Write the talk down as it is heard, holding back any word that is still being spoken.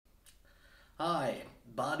Hi,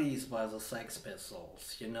 Bodies by the Sex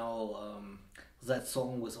Pistols. That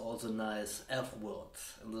song with all the nice F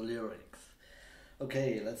words in the lyrics.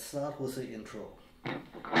 Okay, let's start with the intro.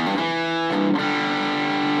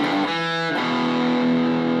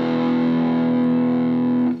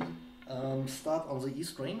 Start on the E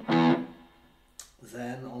string,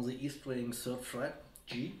 then on the E string 3rd fret,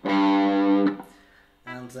 G, and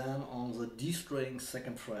then on the D string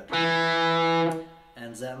 2nd fret,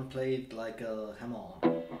 and then play it like a hammer-on.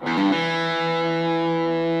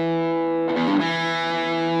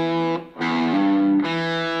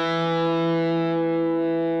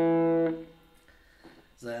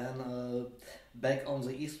 Then back on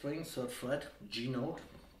the E string 3rd fret, G note.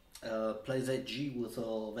 Play that G with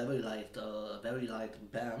a very light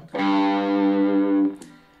bend,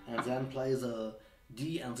 and then play the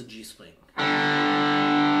D and the G string.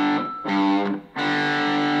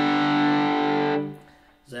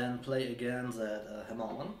 Then play again that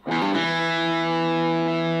hammer-on,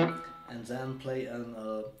 and then play an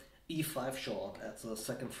E5 chord at the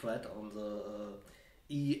 2nd fret on the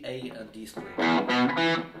E, A and D string.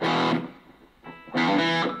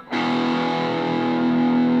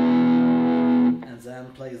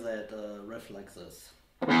 Then play that riff like this.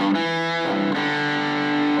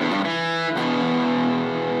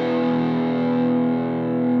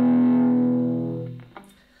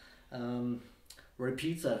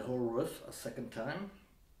 Repeat that whole riff a second time,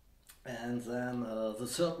 and then the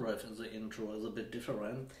 3rd riff in the intro is a bit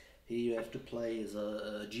different. Here you have to play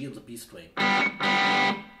the G and the B string.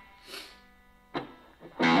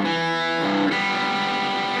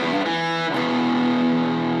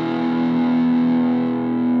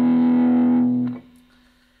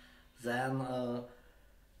 Then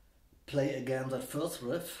play again that 1st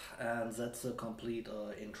riff, and that's the complete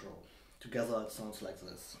intro. Together it sounds like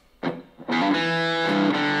this.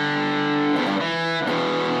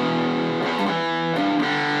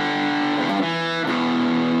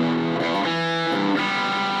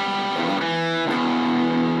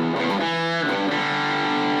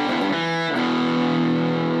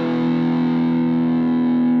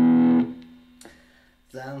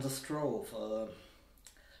 Then the strophe.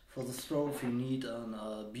 For the strophe you need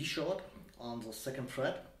a B chord on the 2nd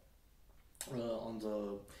fret, on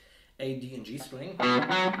the A, D and G string,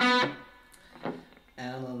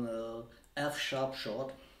 and an F sharp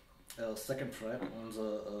chord, 2nd fret on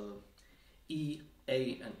the E,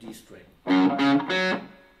 A and D string.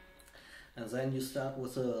 And then you start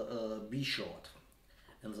with a B chord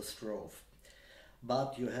in the strophe.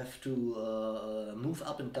 But you have to move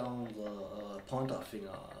up and down the pointer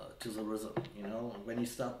finger to the rhythm, When you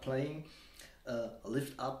start playing,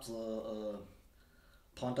 lift up the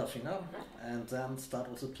pointer finger and then start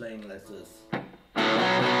with the playing like this.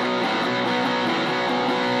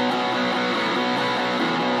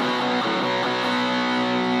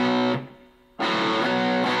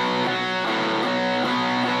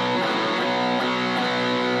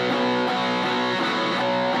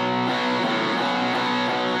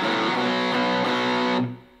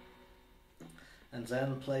 And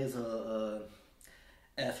then play the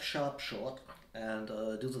F sharp chord and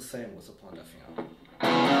do the same with the pointer finger.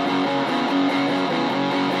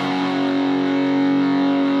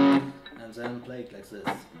 And then play it like this.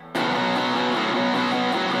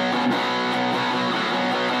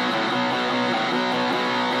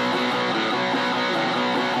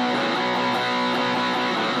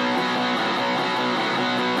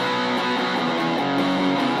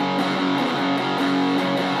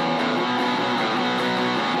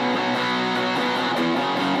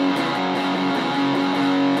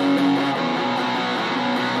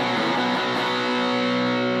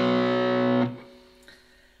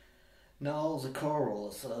 Now the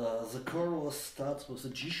chorus. The chorus starts with the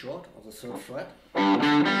G chord on the 3rd fret.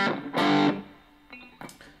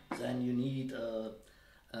 Then you need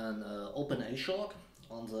an open A chord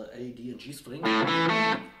on the A, D and G string,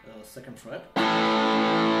 2nd fret.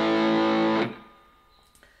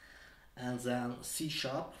 And then C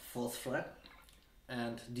sharp, 4th fret,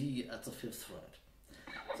 and D at the 5th fret.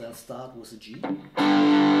 Then start with the G,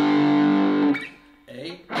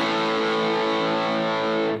 A,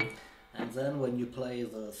 and then when you play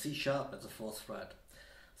the C sharp at the 4th fret,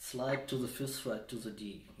 slide to the 5th fret to the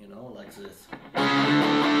D, like this.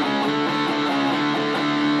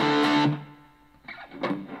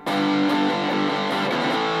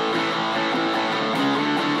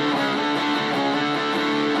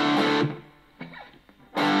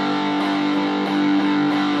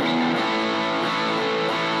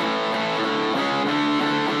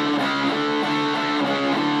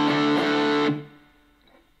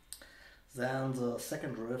 Then the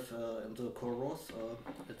second riff have in the chorus,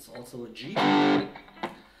 it's also a G,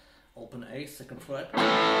 open A, second fret,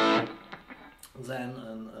 then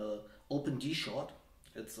an open D sharp,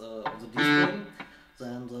 it's on the D string,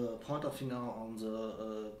 then the pointer finger on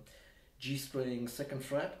the G string, second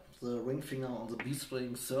fret, the ring finger on the B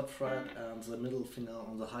string, third fret, and the middle finger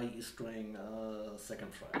on the high E string,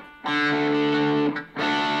 second fret.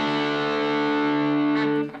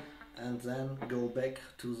 And then go back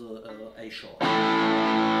to the A sharp,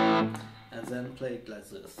 and then play it like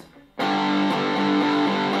this.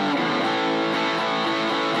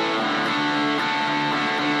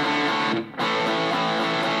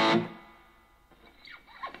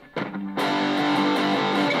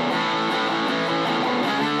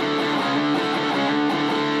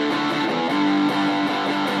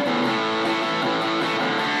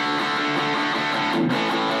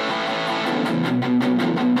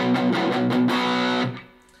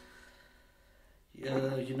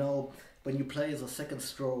 You know, when you play the second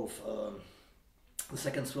strophe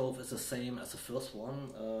is the same as the first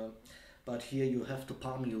one, but here you have to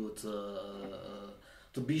palm mute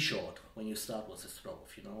the B sharp when you start with the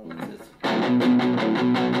strophe, you know, like this.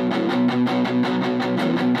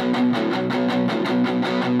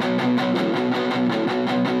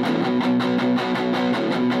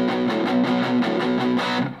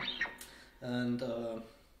 And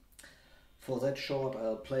for that short,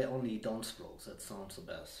 I'll play only downstrokes. That sounds the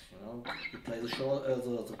best, you know. You play the short,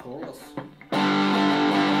 the chorus.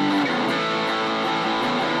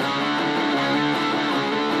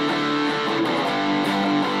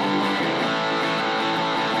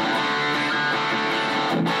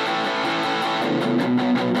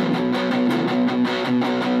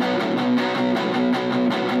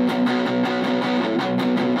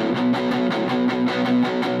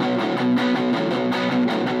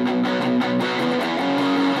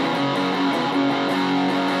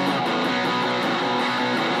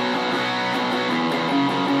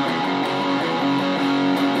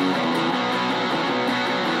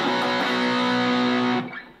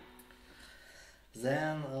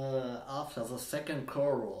 Then after the second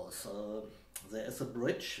chorus, there is a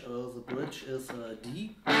bridge. The bridge is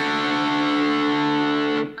D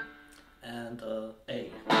and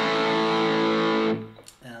A,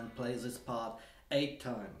 and play this part 8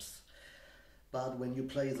 times. But when you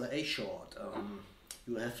play the A sharp,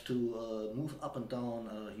 you have to move up and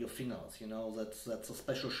down your fingers. You know, that's a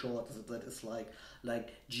special chord that is like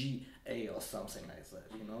G A or something like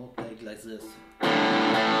that. You know, play it like this.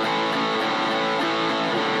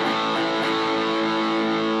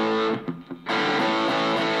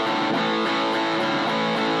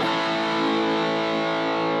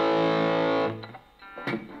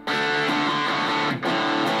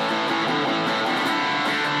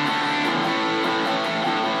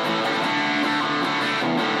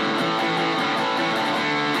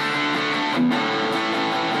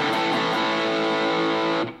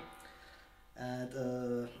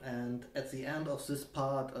 And at the end of this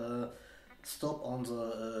part, stop on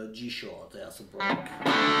the G sharp. There's a break.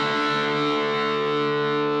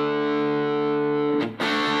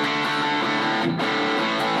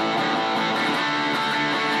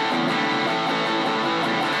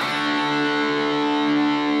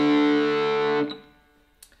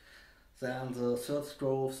 Then the third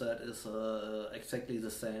strophe, that is exactly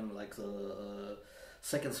the same like the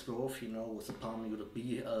second strophe, you know, with the palm muted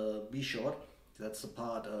B sharp. That's the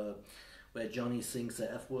part where Johnny sings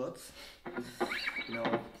the F words, you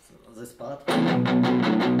know, this part.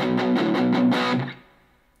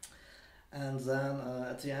 And then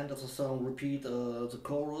at the end of the song, repeat the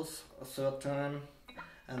chorus a third time,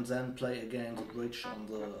 and then play again the bridge on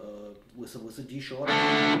the with the D sharp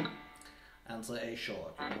and the A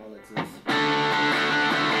sharp, you know, like this.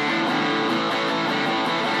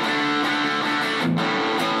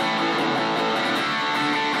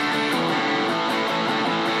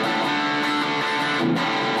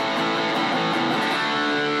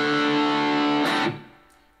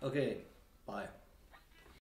 Okay, bye.